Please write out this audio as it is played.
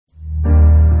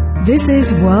This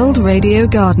is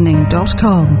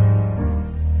worldradiogardening.com.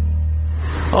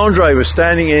 Andre, we're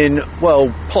standing in,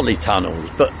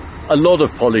 polytunnels, but a lot of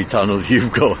polytunnels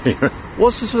you've got here.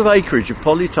 What's the sort of acreage of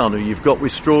polytunnel you've got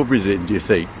with strawberries in, do you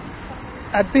think?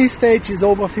 At this stage is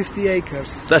over 50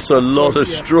 acres. That's a lot of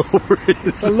strawberries.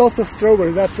 It's a lot of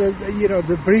strawberries. That's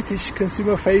the British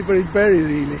consumer favourite berry,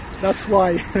 really. That's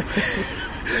why.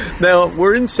 Now,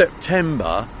 we're in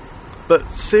September,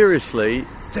 but seriously,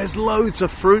 there's loads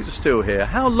of fruit still here.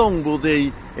 How long will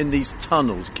in these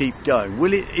tunnels keep going?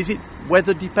 Is it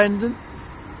weather dependent?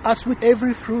 As with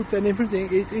every fruit and everything,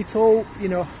 it's all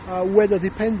weather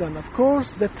dependent. Of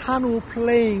course, the tunnel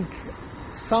playing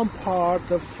some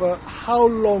part of how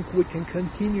long we can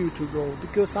continue to grow,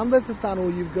 because under the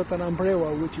tunnel you've got an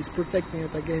umbrella which is protecting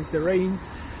it against the rain,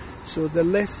 so the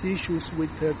less issues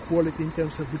with quality in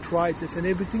terms of botrytis and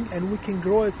everything, and we can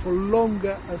grow it for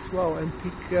longer as well and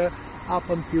pick up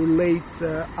until late,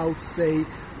 I would say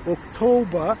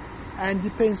October, and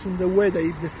depends on the weather.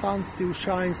 If the sun still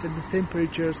shines and the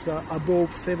temperatures are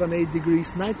above 7-8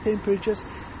 degrees night temperatures,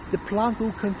 the plant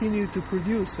will continue to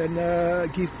produce and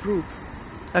give fruit.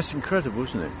 That's incredible,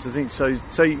 isn't it? To think so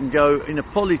you can go in a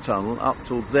polytunnel up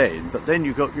till then, but then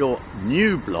you've got your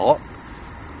new block.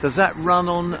 Does that run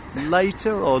on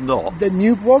later or not? The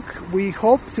new block we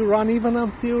hope to run even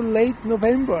until late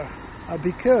November,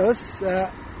 because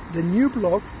the new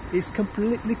block is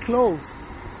completely closed.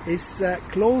 It's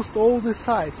closed all the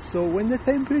sides. So when the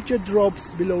temperature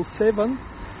drops below 7,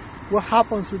 what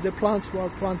happens with the plants? Well,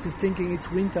 the plant is thinking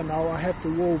it's winter now, I have to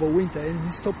go over winter, and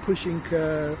you stop pushing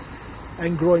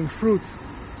and growing fruit.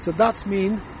 So that's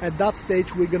mean at that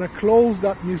stage we're going to close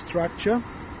that new structure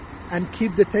and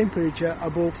keep the temperature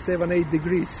above 7-8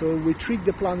 degrees. So we trick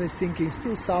the plant as thinking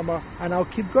still summer, and I'll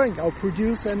keep going, I'll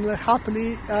produce, and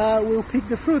happily we'll pick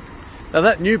the fruit. Now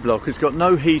that new block has got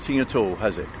no heating at all,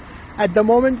 has it? At the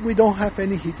moment we don't have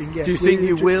any heating. Yes. Do you think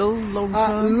you will long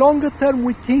term? Longer term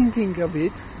we're thinking of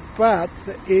it, but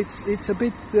it's a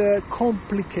bit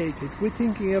complicated. We're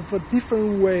thinking of a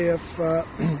different way of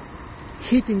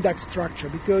heating that structure,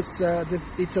 because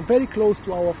it's very close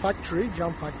to our factory,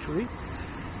 jam factory,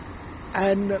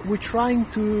 and we're trying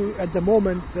to, at the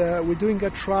moment, we're doing a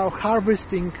trial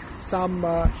harvesting some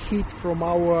heat from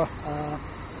our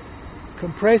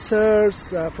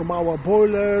compressors, from our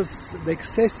boilers, the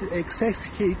excess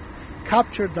heat,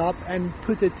 capture that and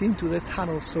put it into the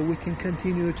tunnel so we can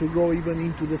continue to grow even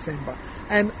into December,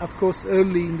 and of course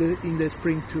early in the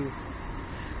spring too.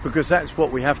 Because that's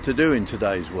what we have to do in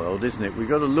today's world, isn't it? We've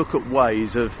got to look at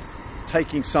ways of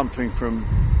taking something from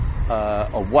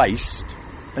a waste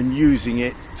and using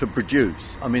it to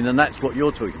produce. I mean, and that's what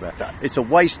you're talking about. It's a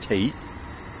waste heat,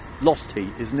 lost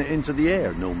heat, isn't it, into the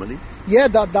air normally? Yeah,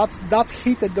 that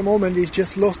heat at the moment is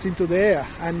just lost into the air,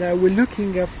 and we're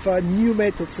looking at new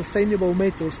methods, sustainable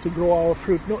methods to grow our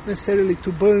fruit, not necessarily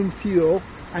to burn fuel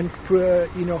and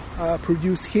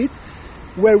produce heat.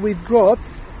 Where we're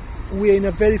in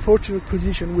a very fortunate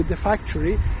position with the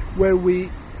factory, where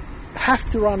we have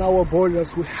to run our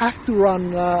boilers, we have to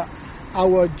run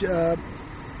our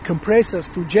compressors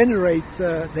to generate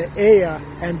the air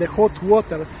and the hot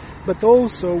water, but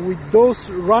also with those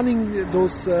running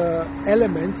those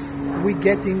elements, we're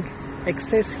getting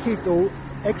excess heat or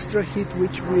extra heat,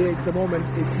 which we at the moment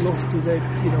is lost to the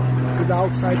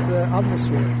outside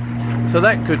atmosphere. So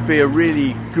that could be a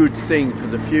really good thing for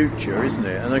the future, isn't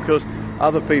it? And of course,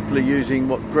 other people are using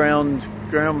ground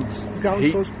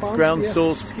source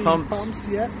pumps.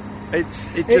 Yeah.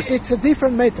 It's a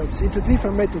different method. It's a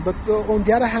different method. But on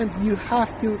the other hand, you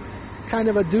have to kind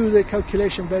of do the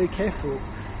calculation very careful,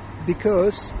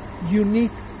 because you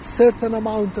need certain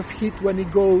amount of heat when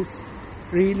it goes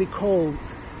really cold.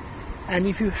 And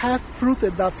if you have fruit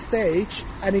at that stage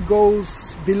and it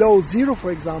goes below 0,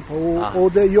 for example, or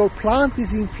your plant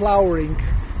is in flowering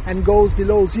and goes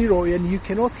below 0, and you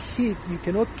cannot keep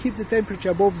the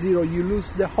temperature above 0, you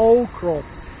lose the whole crop.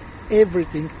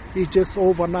 Everything is just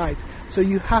overnight. So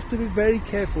you have to be very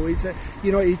careful.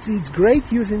 It's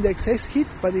great using the excess heat,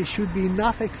 but it should be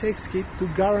enough excess heat to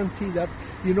guarantee that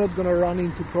you're not going to run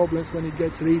into problems when it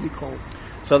gets really cold.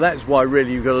 So that's why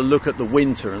really you've got to look at the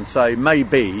winter and say,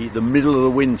 maybe the middle of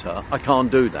the winter I can't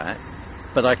do that,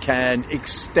 but I can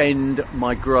extend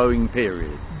my growing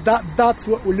period. That's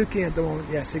what we're looking at the moment.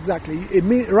 Yes, exactly.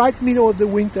 Right middle of the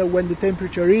winter, when the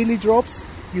temperature really drops,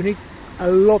 you need a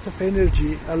lot of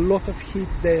energy, a lot of heat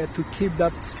there to keep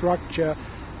that structure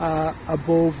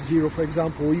above 0, for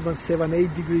example, or even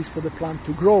 7-8 degrees for the plant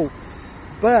to grow.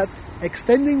 But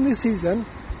extending the season,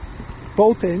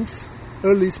 both ends,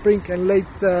 early spring and late,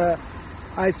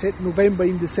 I said November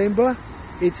in December,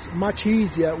 it's much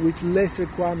easier with less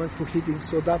requirements for heating,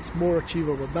 so that's more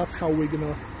achievable. That's how we're going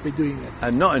to be doing it.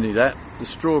 And not only that, the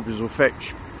strawberries will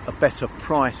fetch a better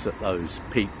price at those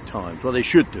peak times. Well, they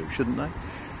should do, shouldn't they?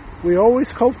 We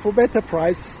always hope for better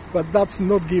price, but that's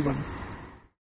not given.